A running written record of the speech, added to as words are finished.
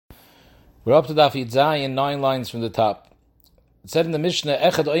We're up to Daf Yud Zayin, 9 lines from the top. It said in the Mishnah,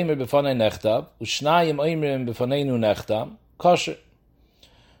 Echad oimer b'fanei nechtav, u'shnayim oimerim b'faneinu nechtam, kosher.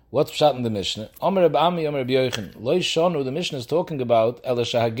 What's pshat in the Mishnah? Omer Reb Ami, Omer Reb Yochanan. Lo yishonu, the Mishnah is talking about, Ela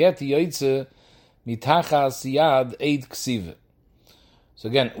shahaget yoytze mitachas yad eid ksiva. So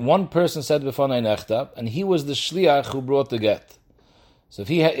again, one person said b'fanei nechtav, and he was the shliach who brought the get. So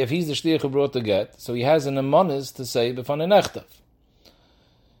if he's the shliach who brought the get, so he has an amonis to say b'fanei nechtav.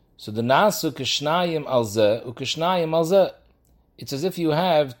 So the nasu kishnayim alzeh ukishnayim alzeh. It's as if you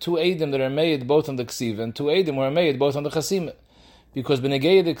have two eidim that are made both on the ksiva and two eidim were made both on the chasima. Because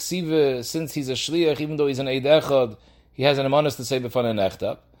b'negei the ksiva, since he's a shliach, even though he's an eid echad, he has an amonis to say b'fanei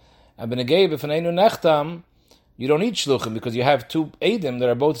nechtav. And b'negei b'faneinu nechtam, you don't need shluchim because you have two eidim that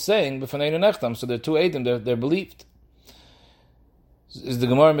are both saying b'faneinu nechtam. So they're two eidim, they're believed. Is the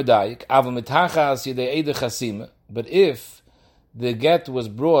Gemara medayik aval mitachas yedei eid chasima. But if the get was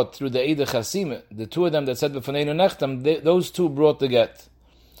brought through the Eid Chasima, the two of them that said b'faneinu nechtam, those two brought the get.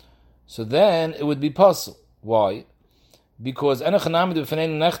 So then it would be possible. Why? Because enochanamid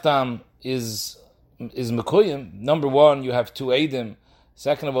b'faneinu nechtam is mekuyim. Number one, you have two eidim.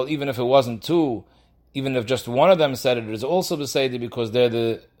 Second of all, even if it wasn't two, even if just one of them said it, it is also b'seidi because they're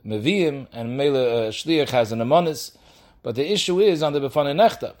the meviim and mele shliach has an amonis. But the issue is on the b'faneinu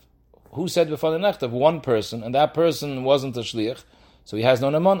nechtam. Who said b'fanei nechtav? One person, and that person wasn't a shliach, so he has no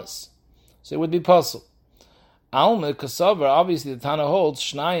nemonis. So it would be possible. Alme kasavar, obviously the Tana holds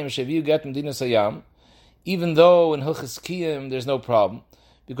shnayim sheviu get medinas hayam, even though in hilchas kiyim there's no problem,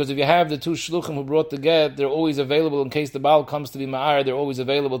 because if you have the two shluchim who brought the get, they're always available in case the baal comes to be ma'ar. They're always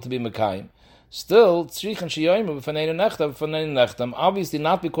available to be mekayim. Still, tzrichan sheyoyim b'faneinu nechtam, obviously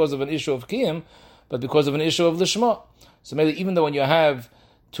not because of an issue of kiyim, but because of an issue of lishma. So maybe even though when you have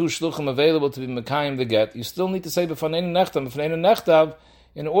two shluchim available to be mekayim the get, you still need to say b'faneinu nechtav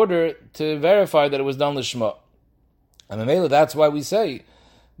in order to verify that it was done l'shma. And Mamela, that's why we say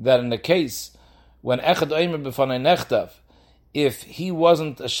that in the case when echad oimer b'fanei nechtav, if he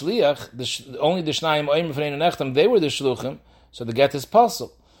wasn't a shliach, only the shnayim oimer b'fanei nechtam, they were the shluchim, so the get is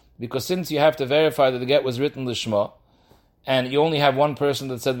possible. Because since you have to verify that the get was written l'shma, and you only have one person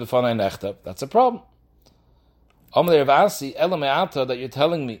that said b'fanei nechtav, that's a problem. That you're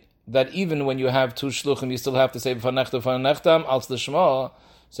telling me that even when you have two shluchim, you still have to say b'fanei nechtam als l'shma.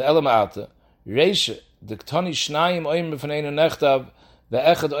 So elama'ata reisha the ktani shnayim oimer b'faneinu nechtav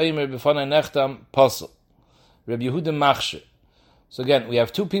ve'echad oimer b'fanei nechtam pasel. Rabbi Yehuda machshir. So again, we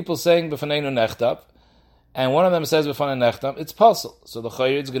have two people saying b'faneinu nechtav, and one of them says b'fanei nechtam. It's pasel. So the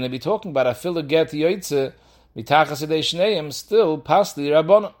chayir is going to be talking about afilu get yoytze mitachas yedei shneim still pasli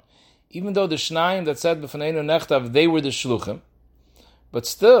rabbanon. Even though the shnayim that said b'faneinu nechtav, they were the shluchim, but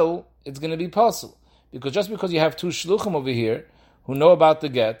still, it's going to be possible. Because just because you have two shluchim over here, who know about the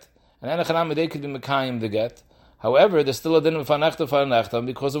get, and enochanam they could be mekayim the get, however, there's still a din b'fanei nechtam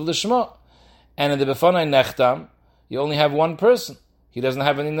because of the shema. And in the b'fanei nechtam, you only have one person. He doesn't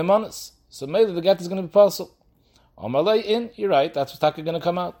have any nemonis. So maybe the get is going to be possible. Amalei in, you're right, that's what's going to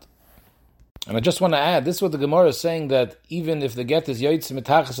come out. And I just want to add, this is what the Gemara is saying, that even if the get is yoytze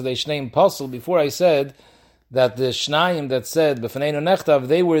mitachas yedei shneim pasel, before I said that the shnayim that said b'faneinu nechtav,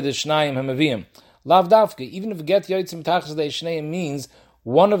 they were the shnayim hamaviyim. Lav davke, even if get yoytze mitachas yedei shneim means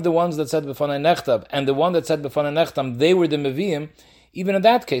one of the ones that said b'fanei nechtav and the one that said b'fanei nechtam, they were the maviyim, even in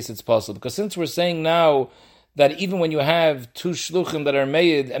that case it's possible. Because since we're saying now that even when you have two shluchim that are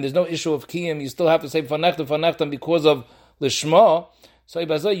made and there's no issue of kiyim, you still have to say b'fanei nechtam because of lishma. So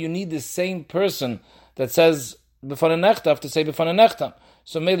you need the same person that says b'fanei nechtav to say b'fanei nechtam.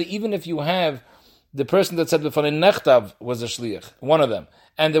 So maybe even if you have the person that said b'fanei nechtav was a shliach, one of them,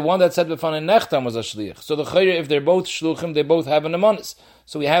 and the one that said b'fanei nechtam was a shliach. So the chayre, if they're both shluchim, they both have an amonis.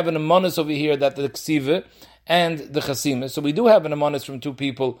 So we have an amonis over here that the ksiva and the chasima. So we do have an amonis from two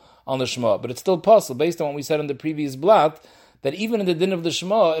people on the shema, but it's still possible based on what we said in the previous blot that even in the din of the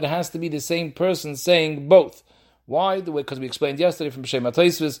shema, it has to be the same person saying both. Why? Because we explained yesterday from Shem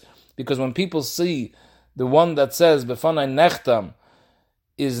HaTosfos, because when people see the one that says b'fanei nechtam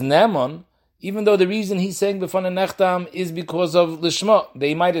is nemon, even though the reason he's saying b'fanei nechtam is because of lishma,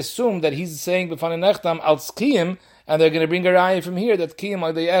 they might assume that he's saying b'fanei nechtam al kiyim, and they're going to bring a raya from here that kiyim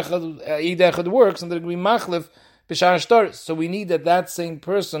like the echad works, and they're going to be machlif b'shar shtaris. So we need that same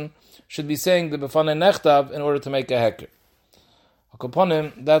person should be saying the b'fanei nechtav in order to make a heker.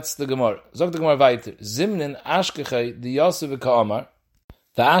 That's the Gemara. Zog the Gemara weiter. Zimnin Ashkechei the Yosef Ka'amar.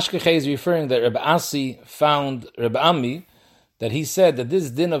 The Ashkechei is referring that Reb Asi found Reb Ami, that he said that this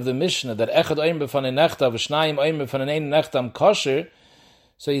din of the Mishnah, that Echad Oim b'fanei nechtav, Shnayim Oim b'fanei nechtam kosher.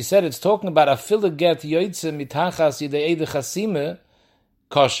 So he said it's talking about afilu get yoytze mitachas yedei chasime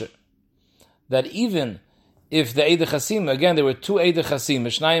kosher. that even if the Eideh Chasima, again, there were two Eideh Chasima,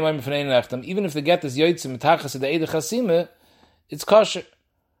 Shnayim Oimrim B'fanei Nechtam, even if the get is Yotzim Mitachas of the Eideh Chasima, it's kosher.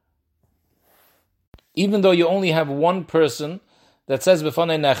 Even though you only have one person that says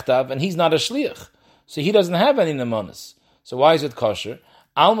B'fanei Nechtav, and he's not a Shliach, so he doesn't have any Nemanis. So why is it kosher?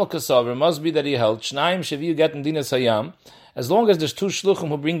 Alma Kasaver must be that he held Shnayim Shaviu Get and Dinas Hayam, as long as there's two Shluchim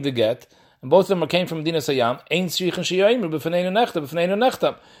who bring the get, and both of them came from Dinas Hayam, Ein Tzrich and Shiyayimru B'fanei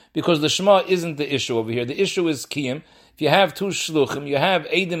Nechtav, because the Shema isn't the issue over here. The issue is Kiyim. If you have two Shluchim, you have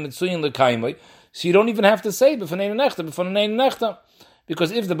Eidim Mitzuyin L'Kaimoi, so you don't even have to say B'fanei Nechtav,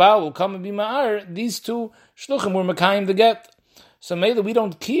 because if the Baal will come and be Ma'ar, these two Shluchim were Mekayim the get. So maybe we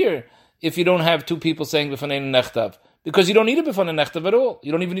don't care if you don't have two people saying B'fanei Nechtav, because you don't need a B'fanei Nechtav at all.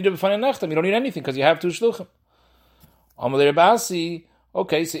 You don't even need a B'fanei Nechtav. You don't need anything, because you have two Shluchim. Amalei Rabasi,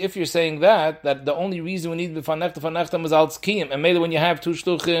 okay, so if you're saying that the only reason we need B'fanei Nechtav is Alts Kiyim, and maybe when you have two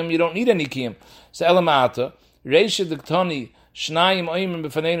Shluchim, you don't need any Kiyim. So Elamata, Reisha Diktoni, Shnayim Oimrim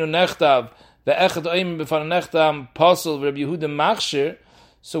B'fanei Nechtav, Ve'echad Oimrim B'fanei Nechtav, Pasal, Rabbi Yehuda Machshir.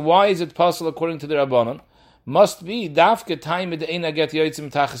 So why is it Pasal according to the Rabbanon? Must be Dafke Time the Eina Get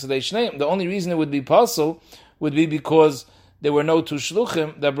Yotzim Tachas Adei Shneim. The only reason it would be Pasal would be because there were no two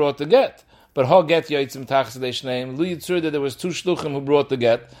Shluchim that brought the get. But ha get yotzim tachas dei shneim, lu yitzur that there was two shluchim who brought the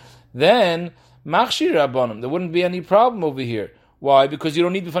get, then machshir rabbanim, there wouldn't be any problem over here. Why? Because you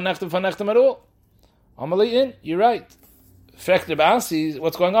don't need b'fanechtam at all. Amalei in, you're right. Frekter b'asi,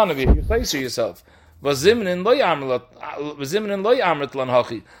 what's going on over here? You place yourself. Vazimnin loy amrit lan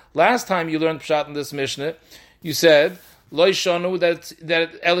hachi. Last time you learned pshat in this Mishnah, you said loy shanu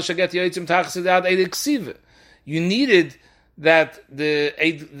that elisha get yotzim tachas ad edik. You needed that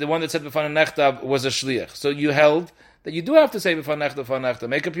the one that said b'fanei nechtav was a shliach. So you held that you do have to say b'fanei nechtav.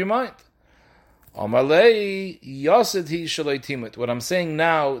 Make up your mind. Amalei yasid hi shaloi timut. What I'm saying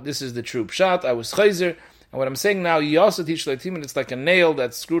now, this is the true pshat. I was chayzer, and what I'm saying now, yasid hi shaloi timut. It's like a nail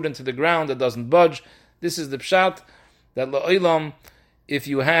that's screwed into the ground that doesn't budge. This is the pshat that la'olam, if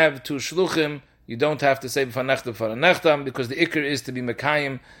you have two shluchim, you don't have to say b'fanei nechtav, because the ikr is to be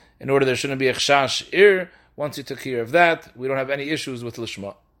mekayim in order there shouldn't be a chshash ir. Once you took care of that, we don't have any issues with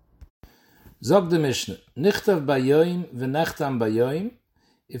Lishma. Zog the Mishnah, Nichtav bayoim v'nechtam bayoim,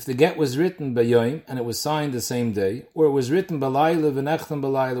 if the get was written bayoim and it was signed the same day, or it was written balayla v'nechtam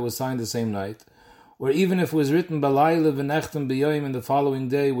balayla was signed the same night, or even if it was written balayla v'nechtam bayoim in the following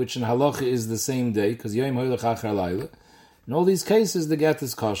day, which in halacha is the same day, because yoim hoylech achar layla, in all these cases the get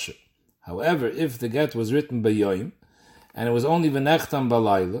is kosher. However, if the get was written bayoim and it was only v'nechtam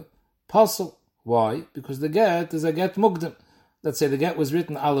balayla, pasal. Why? Because the get is a get mukdim. Let's say the get was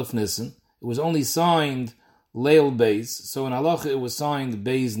written Aleph Nissen. It was only signed Leil Beis. So in halacha it was signed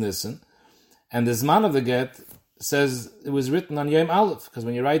Beis Nissen. And the zman of the get says it was written on Yom Aleph. Because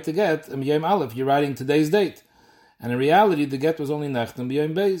when you write the get, on Yom Aleph, you're writing today's date. And in reality, the get was only Nechtam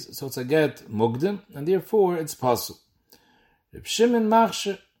B'Yom Beis. So it's a get mukdim, and therefore it's possible. Reb Shimon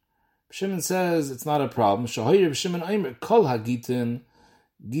Machshir. Shimon says it's not a problem. Shahoy Reb Shimon Omer Kol HaGitin.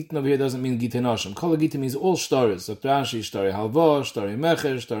 Gitin over here doesn't mean Gitin Hashem. Kol HaGitin means all stories. So Rashi, story Halva, story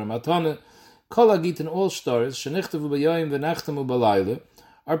Mecher, story Matane. Kol HaGitin, all stories, Shenichtavu B'Yoyim V'Nechtamu B'Layla,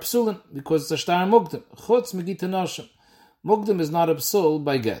 are psulin, because it's a star Mugdim. Chutz Megitin Hashem. Mugdim is not a psul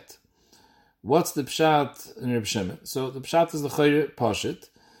by get. What's the pshat in Reb Shimon? So the pshat is the Chayr Pashit,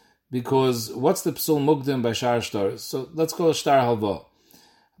 because what's the psul Mugdim by shar stories? So let's call it star Halva.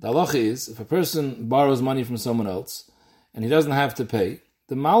 The halacha is, if a person borrows money from someone else, and he doesn't have to pay,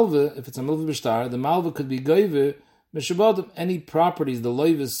 the malva, if it's a malva b'shtar, the malva could be goyve mishabadim. Any properties the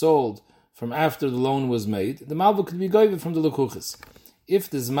loiv is sold from after the loan was made, the malva could be goyve from the lekuchis. If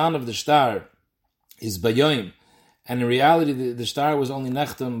the zman of the shtar is bayoim, and in reality the shtar was only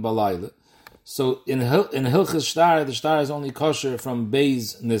nechtam balayla, so in hilchas shtar, the shtar is only kosher from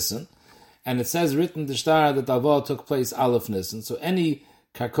beis nissen, and it says written the shtar that avah took place aleph nissen. So any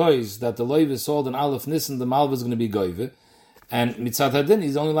kakois that the loiv is sold in aleph nissen, the malva is going to be goyve. And mitzat hadin,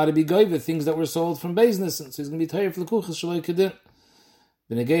 he's only allowed to be goyve things that were sold from business, so he's going to be tired for lekuchas shaloi kedin.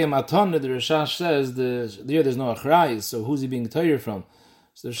 B'negei matana, the Rashash says there's no achrayis, so who's he being tired from?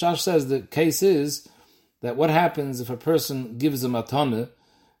 So the Rashash says the case is that what happens if a person gives a matana,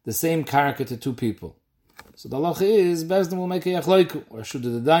 the same karka to two people. So the halacha is bezdin will make a yachloiku or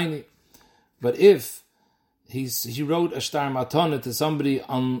shuda the daini. But if he wrote a shtar matana to somebody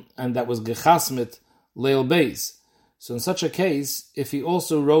and that was gechasmit leil beis. So in such a case, if he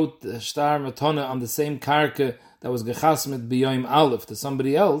also wrote the shtar matana on the same karka that was gechasmit b'yoim aleph to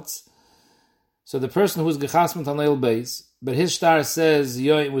somebody else, so the person who was gechasmit on leil beis, but his shtar says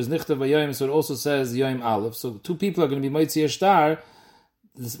yoim was nichtav b'yoim, so it also says yoim aleph. So two people are going to be moitzi a shtar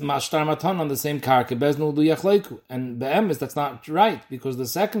Mashtar Matan on the same karka, Bezdin will do Yachleiku. And Be'emes, that's not right, because the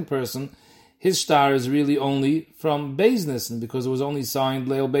second person, his star is really only from Beis Nissen, because it was only signed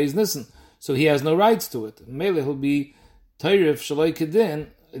Leil Beis Nissen. So he has no rights to it. Mele will be Tayrif Shaloi Kedin,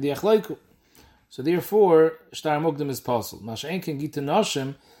 the Yachleiku. So therefore, Shtar Mugdam is possible. Masha'enken Gitin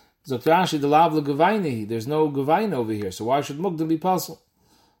Noshim, Zok Rashi, the Lavla Gavainehi. There's no Gavain over here, so why should Mugdam be possible?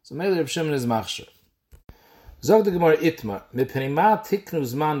 So Mele Reb Shimon is Machshir. Zog the Gemara Itmar, Mepnima Tiknu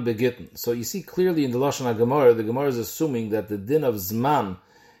Zman Begitten. So you see clearly in the Lashon HaGemara, the Gemara is assuming that the din of Zman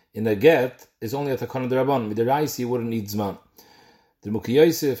in a get is only at Takana D'Rabban. Midiraisi you wouldn't need Zman. The Muki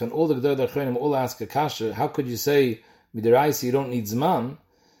Yosef and all the G'dar D'Achronim all ask a kasha, how could you say Midiraisi you don't need Zman?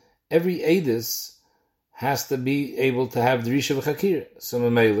 Every Eidus has to be able to have Drisha V'Chakira. So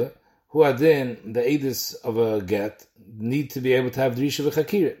Mamela, who adin, the Eidus of a get, need to be able to have Drisha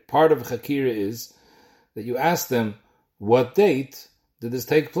V'Chakira. Part of Chakira is that you ask them, what date did this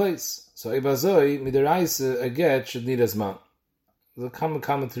take place? So Ibazoi, Midiraisa, a get should need Zman. There's a common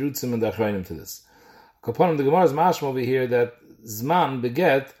terutzim and achreinim to this. Kaponim, the Gemara's mashma over here that Zman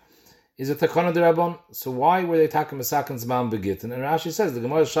beget is a takana derabon. So why were they talking masakan Zman beget? And Rashi says the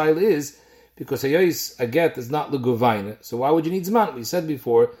Gemara's shail is because a get is not leguvayne. So why would you need Zman? We said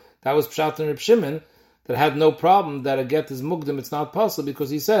before that was Pshat and Reb Shimon that had no problem that a get is mugdam. It's not possible because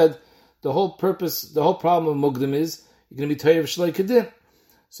he said the whole problem of mugdam is you're going to be toyev shloi kedin.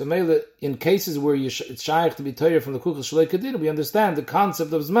 So Mele, in cases where it's shaykh to be toyev from the kuchel shloi kedin, we understand the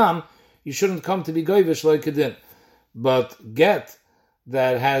concept of zman. You shouldn't come to be goyve shloi kedin. But get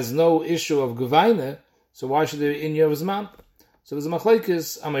that has no issue of gevayne, so why should there be in your zman? So there's a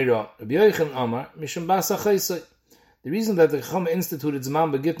machlekes amayra. Rabbi Yochanan Amar mishum basa chaysay. The reason that the Chama instituted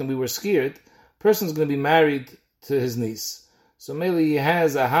zman begittin, we were scared. Person's going to be married to his niece. So Mele, he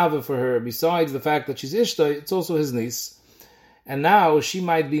has a hava for her. Besides the fact that she's Ishtai, it's also his niece. And now she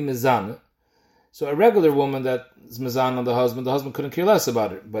might be Mizan. So a regular woman that is Mizan on the husband couldn't care less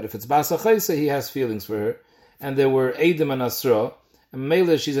about her. But if it's Basa Chayse, he has feelings for her. And there were Eidim and Asra. And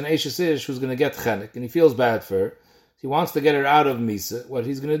Mele, she's an Eishes Ish who's going to get Chenek. And he feels bad for her. He wants to get her out of Misa. What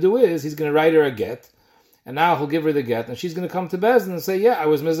he's going to do is, he's going to write her a get. And now he'll give her the get. And she's going to come to Bezdin and say, yeah, I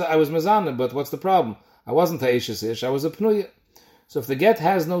was Mizan, but what's the problem? I wasn't a Eishes Ish, I was a Pnuya. So if the get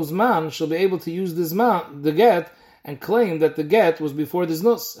has no zman, she'll be able to use the get, and claim that the get was before the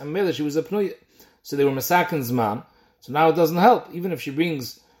znus, and Mele she was a pnuya. So they were masakin zman. So now it doesn't help. Even if she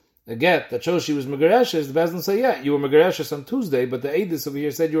brings a get that shows she was megareshes, the Bezdin say, yeah, you were megareshes on Tuesday, but the Eidus over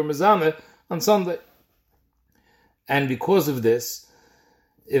here said you were mezane on Sunday. And because of this,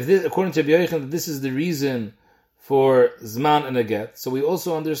 according to Rabbi Yochanan, this is the reason for zman and a get. So we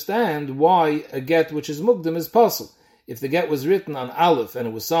also understand why a get which is mugdam is possible. If the get was written on Aleph and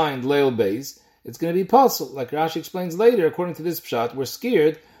it was signed Leil Beis, it's going to be possible. Like Rashi explains later, according to this pshat, we're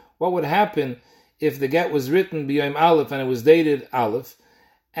scared what would happen if the get was written B'yom Aleph and it was dated Aleph,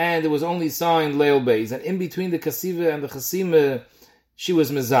 and it was only signed Leil Beis, and in between the Kasiva and the Chasima, she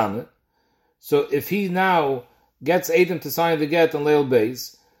was Mezana. So if he now gets Adam to sign the get on Leil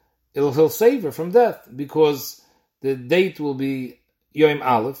Beis, he'll save her from death, because the date will be Yom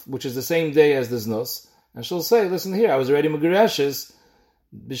Aleph, which is the same day as the Znus, and she'll say, listen here, I was already Megareshes,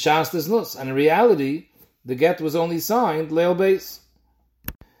 B'shas Znus. And in reality, the get was only signed Leil Beis.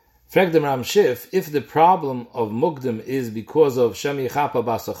 Fregdem Ram Shif, if the problem of Mugdam is because of Shem Yechapa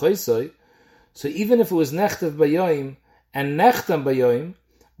Basa Choysoi, so even if it was Nechtev Bayoim and Nechtam Bayoim,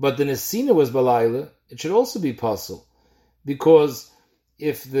 but the Nesina was Balayla, it should also be possible. Because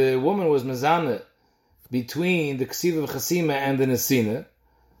if the woman was Mezana between the Ksiva Chasima and the Nesina,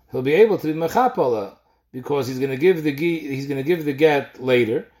 he'll be able to be Mechapala, because he's going to give the get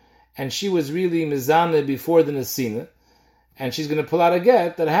later, and she was really Mezana before the Nesina, and she's going to pull out a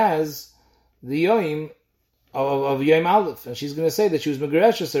get that has the Yoim of Yoim Aleph, and she's going to say that she was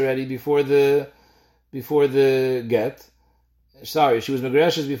Megareshes already before the get. Sorry, she was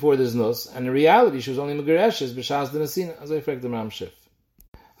Megareshes before the Znus, and in reality she was only Megareshes b'shas the Nesina, as I correct the Ram Shif.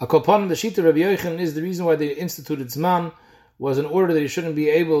 Akopan, the Shita Rabbi Yochanan is the reason why they instituted Zman was in order that he shouldn't be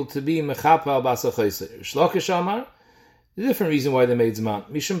able to be Mechapa al Basa Chayse. Shlokish Amar, the different reason why they made Zman.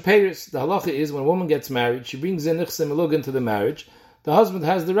 Mishum Peiris, the halacha is when a woman gets married, she brings in Nichse Melug into the marriage, the husband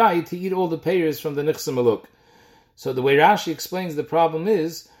has the right to eat all the Peiris from the Nichse Melug. So the way Rashi explains the problem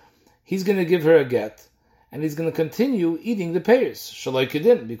is, he's going to give her a get, and he's going to continue eating the Peiris, Shaloi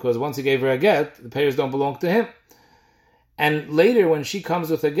Kedin, because once he gave her a get, the Peiris don't belong to him. And later when she comes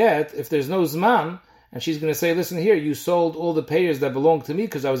with a get, if there's no Zman, and she's going to say, listen here, you sold all the Peiris that belong to me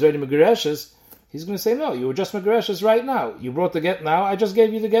because I was already Megareshes, he's going to say, no, you were just Megareshes right now. You brought the get now, I just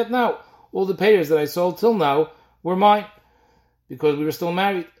gave you the get now. All the Peiris that I sold till now were mine. because we were still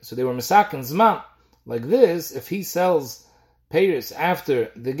married. So they were Mesaken Zman. Like this, if he sells Paris after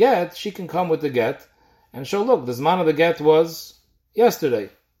the get, she can come with the get and show, look, the Zman of the get was yesterday.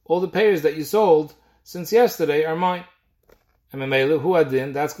 All the Paris that you sold since yesterday are mine. And Memele, who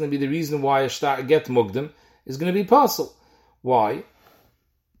adin, that's going to be the reason why a get mugdim is going to be possible. Why?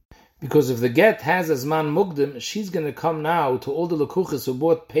 Because if the get has a Zman mugdim, she's going to come now to all the lekuchas who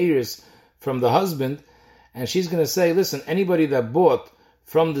bought Paris from the husband, and she's going to say, listen, anybody that bought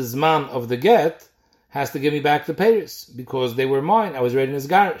from the Zman of the get has to give me back the Paris, because they were mine, I was ready in his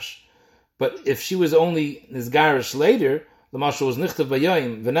garish. But if she was only in his garish later, the mashal was nichtav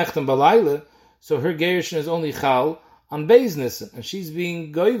bayoim, v'nechtam balayla, so her gerishin is only chal on Beis Nissen, and she's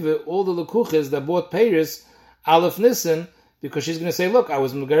being goive all the lekuches that bought Paris Aleph Nissen, because she's going to say, look, I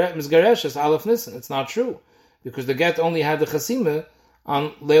was mizgareshes Aleph Nissen. It's not true, because the get only had the chasima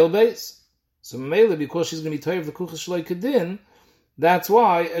on Leil Beis. So Mele, because she's going to be toy of the kuches shloi kedin, that's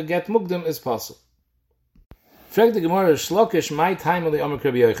why a get mugdim is possible. Frag the Gemara, Shlokish, my time of the Omer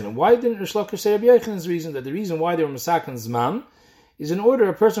Rabbi Yochanan. Why didn't Shlokish say Rabbi Yochanan's reason? That the reason why they were Mesaken Zman is in order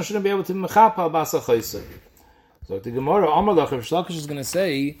a person shouldn't be able to mechapa al basa chaysay. So the Gemara, Omer Lach, Shlokish is going to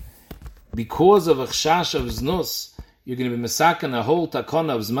say, because of a chshash of znus, you're going to be Mesaken a whole takon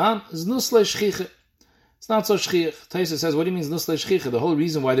of Zman, znus le'shchiche. It's not so shchich. Taisa says, what do you mean znus le'shchiche? The whole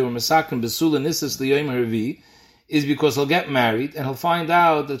reason why they were Mesaken besula nisas liyom harvi is because he'll get married and he'll find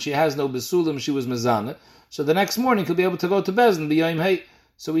out that she has no besulim, she was mezana. So the next morning he'll be able to go to Bezdin b'yayim hey.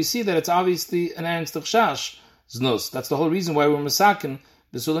 So we see that it's obviously an ernst of chash znus. That's the whole reason why we're Mesaken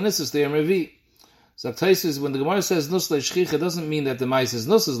besulanissus liyom revi. So Taisa, when the Gemara says znus le'shchiche, it doesn't mean that the mice is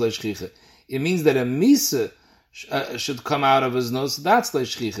znus is le'shchiche. It means that a misa should come out of his nose. That's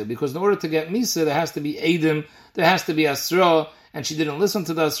le'shchiche, because in order to get misa, there has to be edim, there has to be asra, and she didn't listen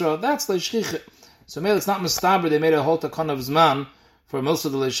to the asra. That's le'shchiche. So maybe it's not mustaber. They made a whole takon of zman for most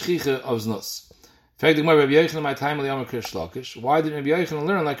of the le'shchiche of znus. In fact, the Gemara, Rabbi Yochanan, my time Eliyam Krish Lakish. Why did Rabbi Yochanan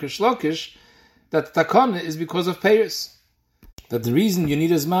learn like Krish Lakish that the takon is because of payers? That the reason you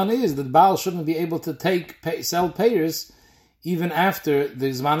need a zman is that Baal shouldn't be able to sell payers even after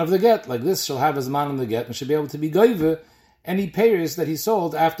the zman of the get. Like this, she'll have a zman of the get and she'll be able to be goive any payers that he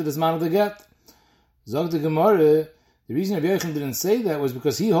sold after the zman of the get. Zog the Gemara, the reason Rabbi Yochanan didn't say that was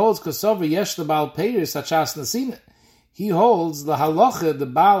because he holds kosover yesh the Baal payers such as nasina. He holds the halacha, the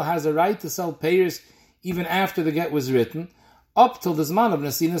Baal has a right to sell payers even after the get was written, up till the zman of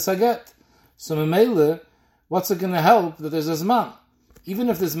nasina saget. So memele, what's it going to help that there's a zman? Even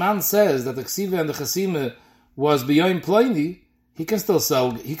if this man says that the ksiva and the chasima was beyond pliny, he can still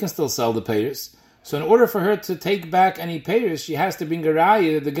sell the payers. So in order for her to take back any payers, she has to bring a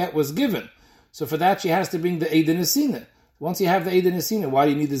raya that the get was given. So for that she has to bring the Eidin Nesina. Once you have the Eidin Nesina, why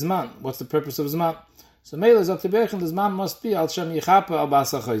do you need the Zman? What's the purpose of Zman? So Mele Zok Tebechem, the Zman must be Al Shem Yichapa Al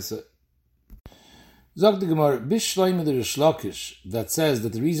Basa Chayse. Zok the Gemara, Bishloim the Rish Lakish, that says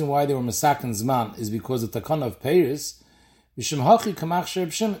that the reason why they were Mesaken Zman is because of the Takana of Peiris. Mishim Hachi Kamach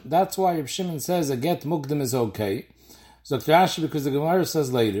Reb Shimon. That's why Reb Shimon says a get mukdim is okay. Zok Rashi, because the Gemara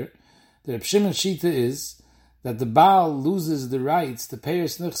says later that Reb Shimon's shita is that the Baal loses the rights to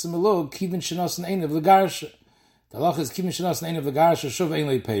Peiris Nichsim Elog Kivin Shenos Ein of the Garsha. The halach is Kivin Shenos Ein of the Garsha Shuv Ein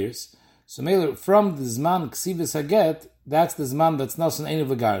Le Peiris. So Mele, from the Zman Ksivis Haget, that's the Zman that's Nos Ein of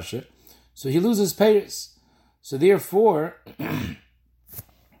the Garsha. So he loses payers. So therefore,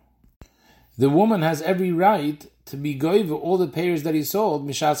 the woman has every right to be goiva all the payers that he sold,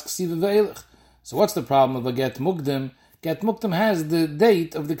 mishas ksiva ve'elech. So what's the problem of a get mukdim? Get mukdim has the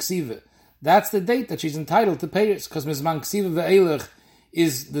date of the ksiva. That's the date that she's entitled to payers, because mizman ksiva ve'elech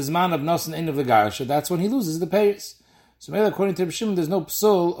is the zman of nosen in of the garsha. That's when he loses the payers. So maybe according to Reb Shimon, there's no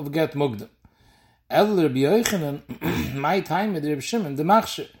psul of get mukdim. El Rabbi Yochanan, my time with Reb Shimon, the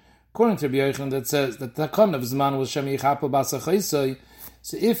machshir. According to Rabbi Yochanan, that says that the takon of zman was shem yichapel basa chaysoi.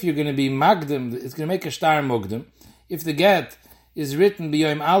 So if you're going to be magdim, it's going to make a star mugdim. If the get is written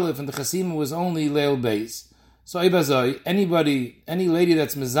b'yoyim aleph and the chasima was only leil beis, so ibazoi, any lady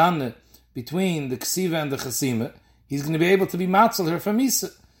that's mezaneh between the ksiva and the chasima, he's going to be able to be matzel her from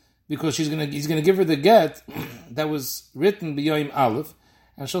misa, because he's going to give her the get that was written b'yoyim aleph,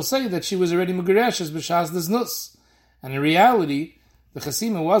 and she'll say that she was already mugereshes b'shas deznus, and in reality the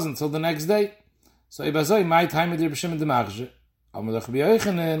chasima wasn't until the next day. So ibazoi, my time with Reb Shimon the Machzeh.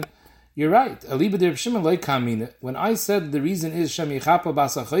 You're right. When I said the reason is Shem Yichapa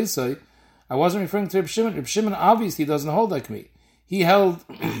Basa Chaysoi, I wasn't referring to Reb Shimon. Reb Shimon obviously doesn't hold like me. He held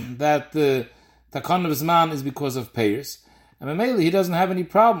that the takon of Zman is because of payers. And Mameli, he doesn't have any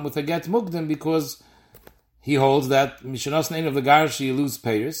problem with a get mukdim because he holds that Mishanos Nein of the Garshi you lose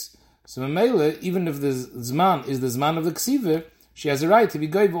payers. So Mameli, even if the Zman is the Zman of the Ksiver, she has a right to be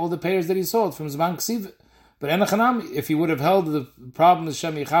goyve all the payers that he sold from Zman Ksiva. But enachanami, if he would have held the problem is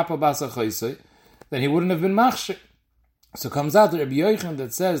Shem Yichapa Basa Choisei, then he wouldn't have been machshir. So comes out the Rabbi Yochanan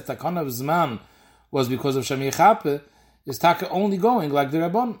that says Takana of Zman was because of Shem Yichapa, is Taka only going like the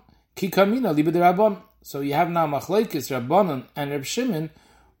Rabban. Ki Kamina, Liba the Rabban. So you have now Machlaikis, Rabbanan, and Reb Shimon,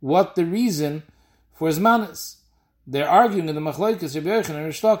 what the reason for Zman is. They're arguing in the Machlaikis, Rabbi Yochanan and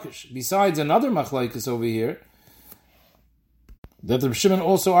Rish Lakish. Besides another Machlaikis over here, that the Shimon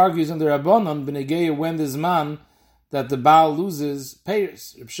also argues in the Rabbanon b'negeya when the Zman that the Baal loses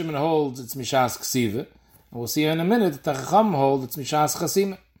payers. Reb Shimon holds it's Mishas Ksiva, and we'll see in a minute that the Chacham holds it's Mishas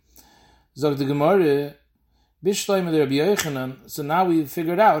Chasima. Zog the Gemara, Bishloim the Rabbi Yochanan. So now we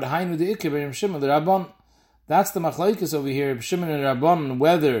figured out Hainu the Ikeh Reb Shimon the Rabban. That's the Machlaikas over here, Reb Shimon and Rabban,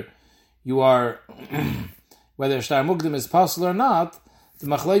 whether you are whether Shtar Mukdim is possible or not. The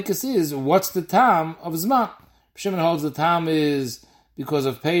Machlaikas is what's the time of Zman. Shimon holds the time is because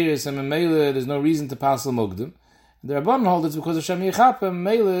of Peiris and Memele, there's no reason to pass the Mugdim. The Rabban holds it's because of Shem Yichapa and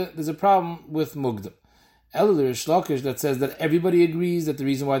Memele, there's a problem with Mugdim. Elul Rish Lakish that says that everybody agrees that the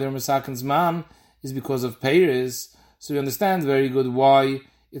reason why they're Masakin Zman is because of Peiris. So we understand very good why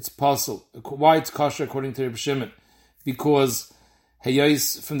it's possible, why it's kosher according to Reb Shimon. Because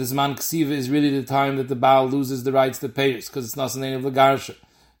Hayos from the Zman Ksiva is really the time that the Baal loses the rights to Peiris, because it's not the name of the Garsha.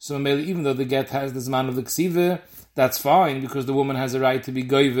 So even though the get has the Zman of the Ksiva, that's fine, because the woman has a right to be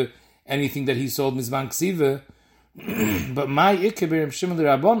goive anything that he sold Mizman Ksiva. But my Ikebir Shimon the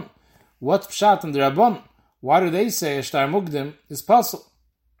Rabban, what's Pshat in the Rabban? Why do they say a Shtar Mugdim is possible?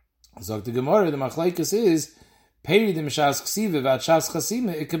 So the Gemara, the Machlaikas is, Peri de Mishas Ksiva v'Achas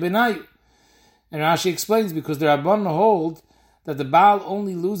Chasima Ikebenayu. And Rashi explains, because the Rabban hold that the Baal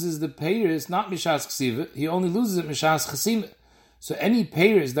only loses the Peiris, not Mishas Ksiva, he only loses it Mishas Chasima. So any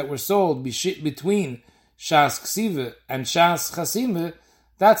payers that were sold between Shas Ksiva and Shas Chasima,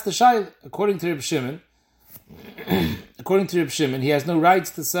 that's the Shaila. According to Reb Shimon, he has no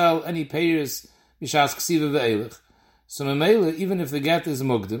rights to sell any payers Mishas Ksiva ve'elech. So Memele, even if the get is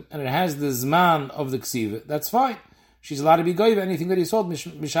Mugdim, and it has the Zman of the Ksiva, that's fine. She's allowed to be goyve anything that he sold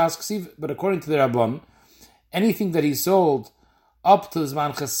Mishas Ksiva. But according to the Rabban, anything that he sold up to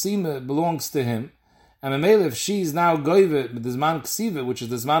Zman Chasima belongs to him. And Memele, if she's now goyve with the Zman Ksiva, which is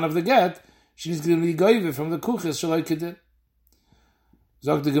the Zman of the get, she's going to be goyve from the Kuchis Shaloi Kedin.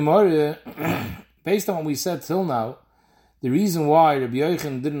 Zog the Gemara, based on what we said till now, the reason why Rabbi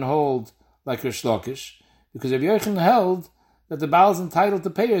Yochanan didn't hold like Rish Lakish, because Rabbi Yochanan held that the Baal is entitled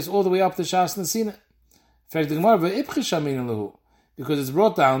to payers all the way up to Shas Nesina. In fact, the Gemara, because it's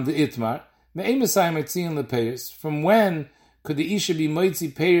brought down the Itmar, the payers. From when could the Isha be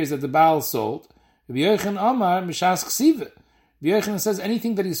moitzi payers that the Baal sold? Rabbi Yochanan Amar Mishas Ksiva. Rabbi Yochanan says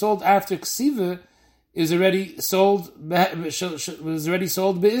anything that he sold after Ksiva is already sold. Was already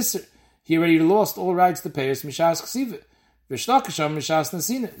sold be'isr. He already lost all rights to payers Mishas Ksiva. V'shlakasham Mishas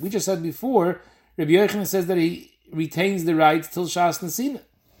Nesina. We just said before, Rabbi Yochanan says that he retains the rights till Shas Nesina.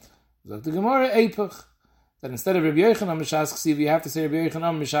 Zok the Gemara Eipach, that instead of Rabbi Yochanan Mishas Ksiva, you have to say Rabbi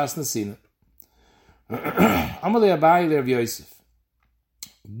Yochanan Mishas Nesina. Amalei Abai Rabbi Yosef.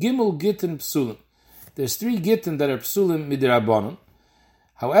 Gimel Gitin Psulim. There's 3 Gitin that are Psulim Midirabbanon.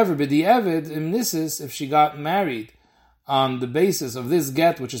 However, B'di'evid Imnisis, if she got married on the basis of this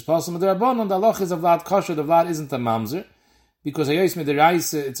get, which is possible Midirabbanon, the halach is of Vlad kosher, the Vlad isn't a mamzer, because Hayos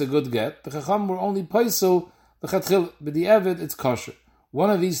Midiraisa, it's a good get. The Chacham were only Paisel, the Chatchil, B'di'evid, it's kosher. One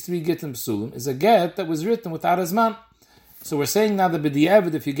of these 3 Gitin Psulim is a get that was written without Azman. So we're saying now that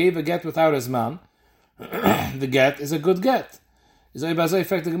B'di'evid, if you gave a get without Azman, the get is a good get. This is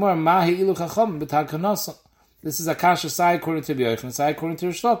a kasha sai according to Yochanan, sai according to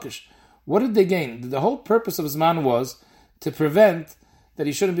Rish Lakish. What did they gain? The whole purpose of Zman was to prevent that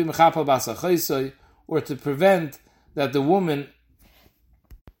he shouldn't be mechapal basa chaysoy, or to prevent that the woman,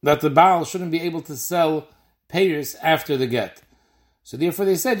 that the Baal shouldn't be able to sell payers after the get. So therefore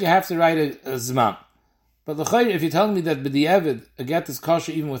they said you have to write a Zman. But if you're telling me that b'di'evid a get is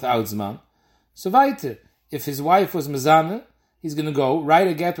kosher even without Zman, so weiter. If his wife was mezana, he's going to go write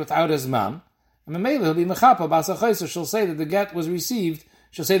a get without a Zman, and Memele he'll be mechapal basa chaysoy. She'll say that the get was received.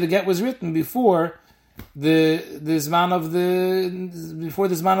 She'll say the get was written before the Zman of the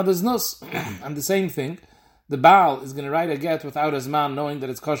znus. And the same thing, the Baal is going to write a get without a Zman, knowing that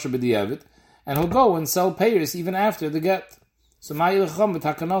it's kosher b'di'evid, and he'll go and sell payers even after the get. So ma'ilacham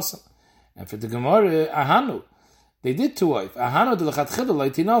v'takanosa. And for the Gemara, ahanu, they did two wife. Ahanu de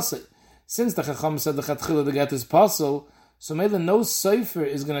l'chatchila leitinase. Since the Chacham said the chatchila the get is possible, so maybe no sefer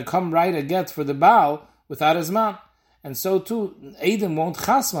is going to come write a get for the Baal without a Zman. And so too, Edom won't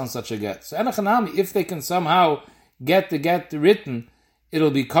chasm on such a get. So Enochanami, if they can somehow get the get written,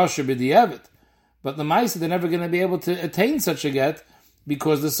 it'll be kosher b'di'evet. But the Maisa, they're never going to be able to attain such a get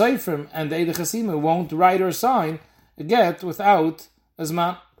because the Seifrim and the Eidei Chasima won't write or sign a get without a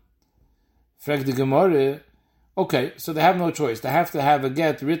Zman. Frag the Gemara, okay, so they have no choice. They have to have a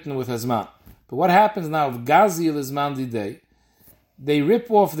get written with a Zman. But what happens now if Gazil is Zman Didei? They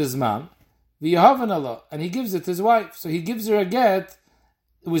rip off the Zman, v'yahavan Allah, and he gives it to his wife. So he gives her a get,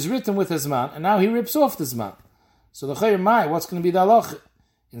 it was written with a Zman, and now he rips off the Zman. So the Chayr Mai, what's going to be the halacha?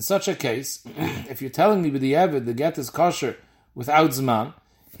 In such a case, if you're telling me with the Eved, the get is kosher without Zman,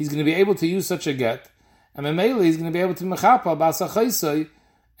 he's going to be able to use such a get, and Memele, he's going to be able to mechapal b'asa chaysai,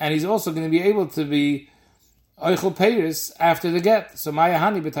 and he's also going to be able to be oichel peiris after the get. So Maya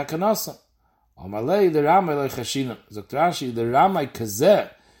Hani b'takanasa. Amalei the Ramai leichashinam. Zok Rashi the Ramai kazeh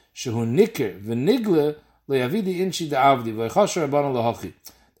shehu niker v'nigle le'avidi inchi da'avdi v'chasher abana lehachi.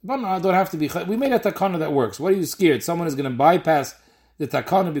 But don't have to be. We made a takana that works. What are you scared? Someone is going to bypass the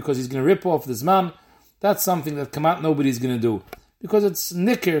takana because he's going to rip off this man. That's something that Kamat nobody's going to do. Because it's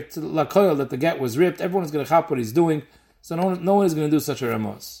nicker to lakoil that the get was ripped. Everyone is going to chap what he's doing. So no one is going to do such a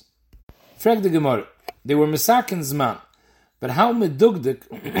ramos. Frag the Gemara. They were misakin zman. But how medugdik,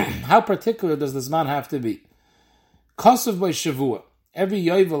 how particular does the zman have to be? Kosav by Shavua. Every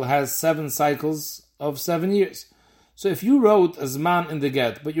yovel has 7 cycles of 7 years. So if you wrote a zman in the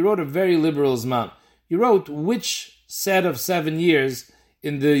get, but you wrote a very liberal zman, you wrote which set of 7 years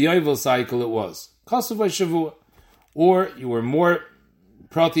in the yovel cycle it was. Kosav by Shavua. Or you were more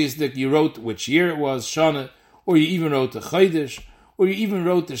proteistic, you wrote which year it was, Shana, or you even wrote the Chodesh, or you even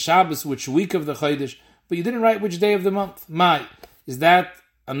wrote the Shabbos, which week of the Chodesh, but you didn't write which day of the month. Mai. Is that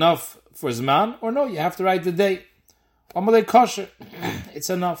enough for Zman? Or no, you have to write the day. Amalei kosher. It's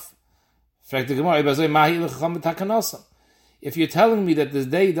enough. If you're telling me that the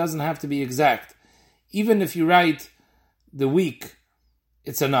day doesn't have to be exact, even if you write the week,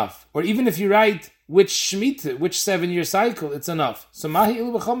 it's enough. Or even if you write which Shemitah, which 7-year cycle, it's enough. So mahi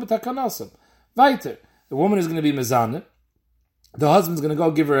ilu b'chom b'takanasam. Weiter. The woman is going to be mezaneh. The husband's going to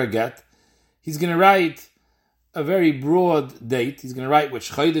go give her a get. He's going to write a very broad date. He's going to write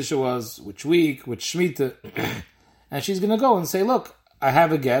which Chodesh it was, which week, which Shemitah. And she's going to go and say, look, I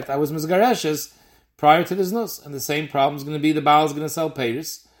have a get. I was mizgareshes prior to this nus. And the same problem is going to be the Baal is going to sell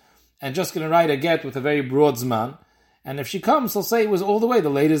peiris and just going to write a get with a very broad zman. And if she comes, he'll say it was all the way the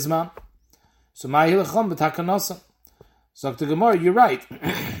latest zman. So ma'ilachom b'takanasam. So to Gemara, you're right.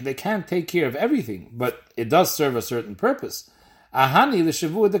 They can't take care of everything, but it does serve a certain purpose. Ahani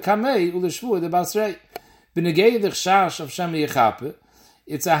l'shavua de kamei u'l'shavua de basrei. B'negei d'chshash of shem yechape.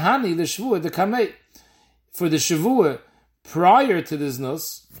 It's ahani l'shavua de kamei. For the shavua prior to this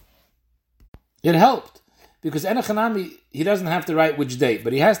nus, it helped. Because Enochanami, he doesn't have to write which date,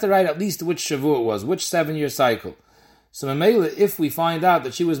 but he has to write at least which shavua it was, which 7-year cycle. So Mamela, if we find out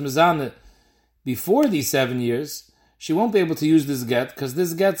that she was mezaneh before these 7 years, she won't be able to use this get, because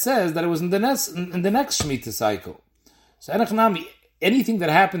this get says that it was in the next Shemitah cycle. So Enochanami, anything that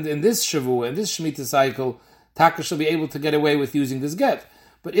happened in this Shavua, in this Shemitah cycle, Taka shall be able to get away with using this get.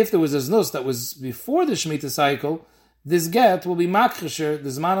 But if there was a znus that was before the Shemitah cycle, this get will be makrisher, the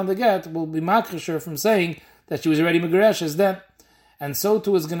zman on the get will be makrisher from saying that she was already megareshes then. And so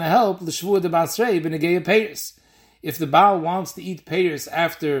too is going to help the Shavua de Basrei b'negei peiris. If the Baal wants to eat peiris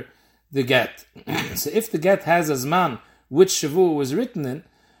after the get. So if the get has a zman which Shavua was written in,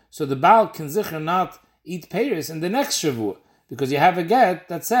 so the Baal can zicher not eat peiris in the next Shavua, because you have a get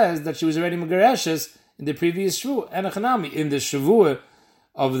that says that she was already megareshes in the previous Shavua. And Enochanami, in the Shavua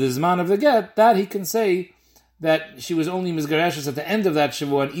of the zman of the get, that he can say that she was only megareshes at the end of that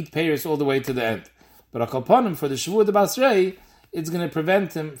Shavua and eat peiris all the way to the end. But Akalponim, for the Shavua de Basrei, it's going to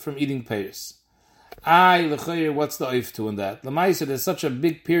prevent him from eating peiris. What's the oif to in that? Lamaisa, there's such a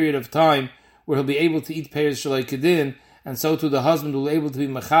big period of time where he'll be able to eat peiris shalai kedin, and so too the husband will be able to be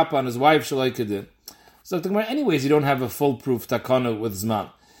mechapa on his wife shalai kedin. So anyways, you don't have a foolproof takana with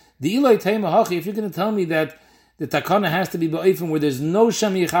zman. The ilay teima hachi, if you're going to tell me that the takana has to be ba'ifim where there's no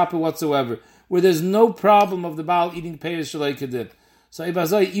shem yichapa whatsoever, where there's no problem of the Baal eating peiris shalai kedin. So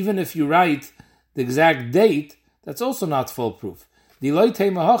even if you write the exact date, that's also not foolproof. The ilay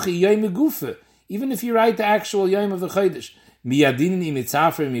teima hachi yoy megufa. Even if you write the actual Yom of the Chodesh,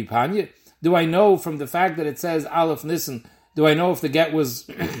 do I know from the fact that it says Aleph Nisan, do I know if the get was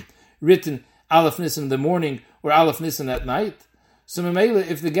written Aleph Nisan in the morning or Aleph Nisan at night? So Mamela,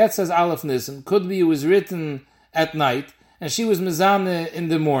 if the get says Aleph Nisan, could be it was written at night, and she was Mizaneh in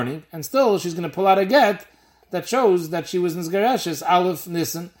the morning, and still she's going to pull out a get that shows that she was Nizgareshes Aleph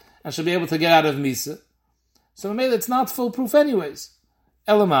Nisan, and she'll be able to get out of Misa. So Mamela, it's not foolproof anyways.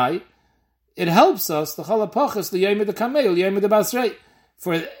 Elamai, it helps us, the chalapachas, the yom the kamei, the yom the basrei.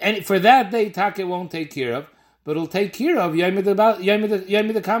 For that day, Taka won't take care of, but it'll take care of yom the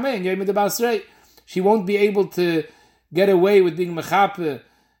kamei and yom the basrei. She won't be able to get away with being mechape,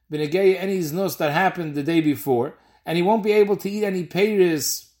 b'negei any znus that happened the day before, and he won't be able to eat any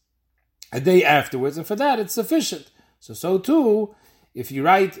peiris a day afterwards, and for that it's sufficient. So too, if you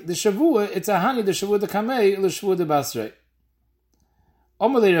write the shavua, it's a hani the shavua the kamei, the shavua the basrei.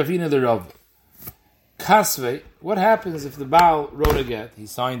 Omalei Ravina the Rav. Kasvei, what happens if the Baal wrote a get, he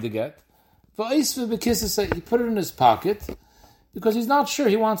signed the get, he put it in his pocket, because he's not sure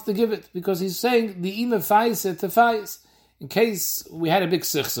he wants to give it, because he's saying the ima fais to fais. In case we had a big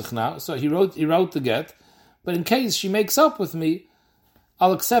sichsich now, so he wrote the get, but in case she makes up with me,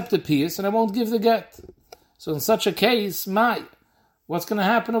 I'll accept the piece and I won't give the get. So in such a case, what's going to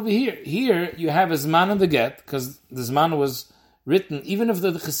happen over here? Here you have a zman in the get, because the zman was written, even if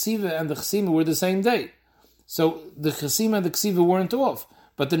the chesiva and the chesima were the same day. So the chesima and the chesiva weren't off,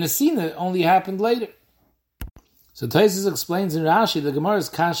 but the nesina only happened later. So Taisus explains in Rashi, the Gemara's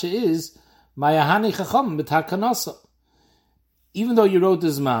kasha is, Mayahani chacham b'takanasa. Even though you wrote the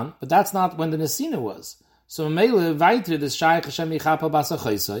zman, but that's not when the nesina was. So Mele Vaitre the Shaykh Hashem Yichapa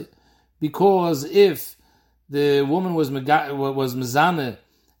Basachaisai, because if the woman was mezane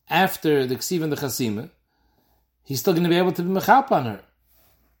after the ksiv and the chasima, he's still going to be able to be mechap on her.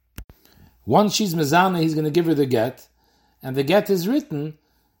 Once she's mezane, he's going to give her the get, and the get is written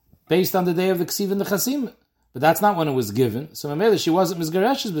based on the day of the ksiv and the chasima. But that's not when it was given. So Mele she wasn't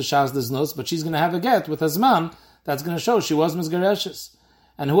mizgareshes b'shas desnos, but she's going to have a get with a zman that's going to show she was mizgareshes.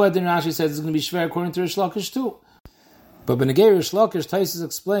 And Huadin Rashi says it's going to be shver according to Rish Lakish too. But Benegei Rish Lakish, Taisus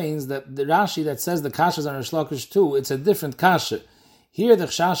explains that the Rashi that says the kashas on Rish Lakish too, it's a different kasha. Here the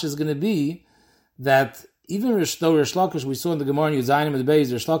chash is going to be that even though Rish Lakish we saw in the Gemara in Yuzayinim of the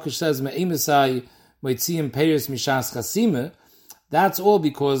Beis, Rish Lakish says me'imisai moitziim peiris mishas chasime. That's all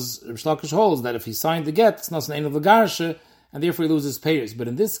because Rish Lakish holds that if he signed the get, it's not an ein of the and therefore he loses peiris. But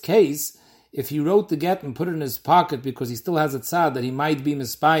in this case, if he wrote the get and put it in his pocket because he still has a tzad that he might be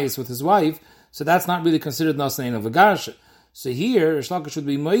mispious with his wife, so that's not really considered nasain of a garsha. So here, Rish Lakish should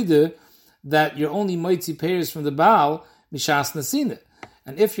be moide that you're only moitzi peiris from the Baal mishas nasina.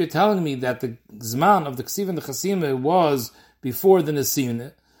 And if you're telling me that the zman of the ksiv and the chasima was before the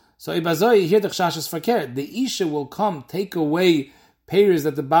nasina, so ibazoi here the chash is fakir. The isha will come take away peiris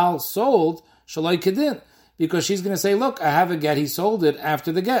that the Baal sold shaloi kedin. Because she's going to say, look, I have a get, he sold it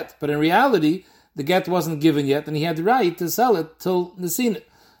after the get. But in reality, the get wasn't given yet, and he had the right to sell it till Nesina.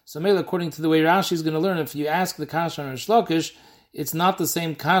 So maybe according to the way Rashi is going to learn, if you ask the kasha on Rish Lakish, it's not the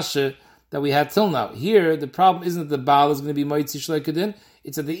same kasha that we had till now. Here, the problem isn't that the Baal is going to be Moitzi Shloi Kedin,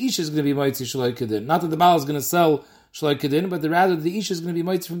 it's that the Isha is going to be Moitzi Shloi Kedin. Not that the Baal is going to sell Shloi Kedin, but rather the Isha is going to be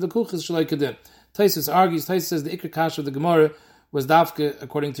Moitzi from the Kuchis Shloi Kedin. Taisus argues, Taisus says the Ikar kasha of the Gemara was Dafka,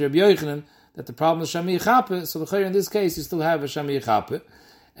 according to Rabbi Yochanan, that the problem is Shami Yichape, so the in this case you still have a Shami Yichape.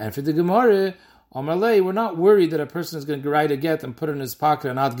 And for the Gemara, Amalei, we're not worried that a person is going to write a get and put it in his pocket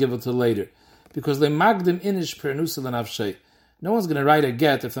and not give it till later. Because they magdim inish pernusa l'nafshei. No one's going to write a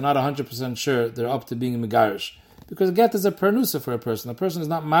get if they're not 100% sure they're up to being a megarish. Because a get is a pernusa for a person. A person is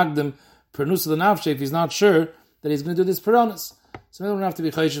not magdim pernusa l'nafshei if he's not sure that he's going to do this peronis. So we don't have to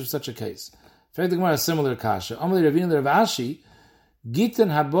be chayshiv for such a case. For the Gemara, a similar kasha. Amalei Ravina Rav Ashi, Gitin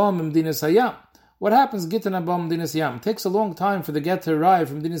habom Mdinas Hayam. What happens Gitin habom Mdinas Hayam? It takes a long time for the get to arrive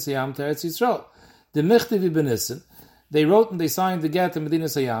from Mdinas Hayam to Eretz Yisrael. The Michtivi B'Nissen, they wrote and they signed the get in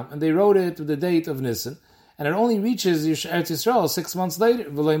Mdinas Hayam, and they wrote it with the date of Nissen, and it only reaches Eretz Yisrael 6 months later.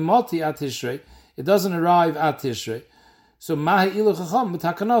 V'loi moti at Tishrei, it doesn't arrive at Tishrei. So Mahi Ilu Chacham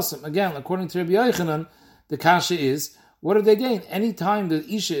B'Takanosim. Again, according to Rabbi Yochanan, the kasha is, what do they gain? Any time the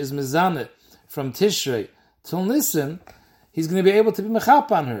Isha is mezaneh from Tishrei till Nissen, he's going to be able to be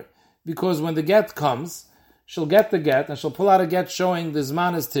mechap on her. Because when the get comes, she'll get the get, and she'll pull out a get showing the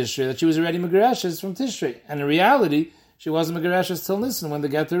Zman is Tishrei, that she was already Megareshes from Tishrei. And in reality, she wasn't Megareshes till Nisan when the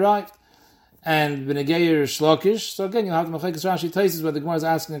get arrived. And B'negeir Shlokish, so again, you'll have the Mechekes Rashi Taisis where the Gemara is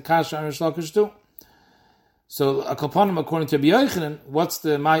asking a kasha on Shlokish too. So, a Kalponim, according to Rabbi Yochanan, what's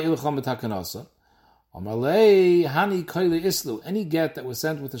the Mai Ilcham B'Takanasa? Amalei Hani Koile Islu. Any get that was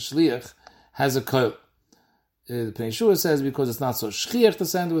sent with a Shliach has a koil. The Pnei Shua says because it's not so shchiach to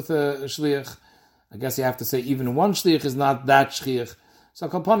send with a shliach. I guess you have to say even one shliach is not that shchiach. So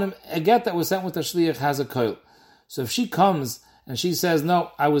upon him, a get that was sent with a shliach has a koil. So if she comes and she says,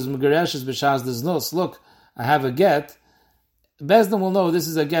 no, I was megareshes b'shas desnos, look, I have a get, Bezdin will know this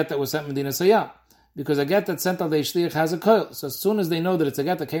is a get that was sent Medina Sayyam. Because a get that sent al the shliach has a koil. So as soon as they know that it's a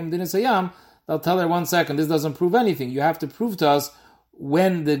get that came Medina Sayyam, they'll tell her 1 second, this doesn't prove anything. You have to prove to us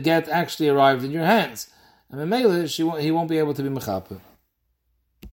when the get actually arrived in your hands. And Memele, he won't be able to be mechaper.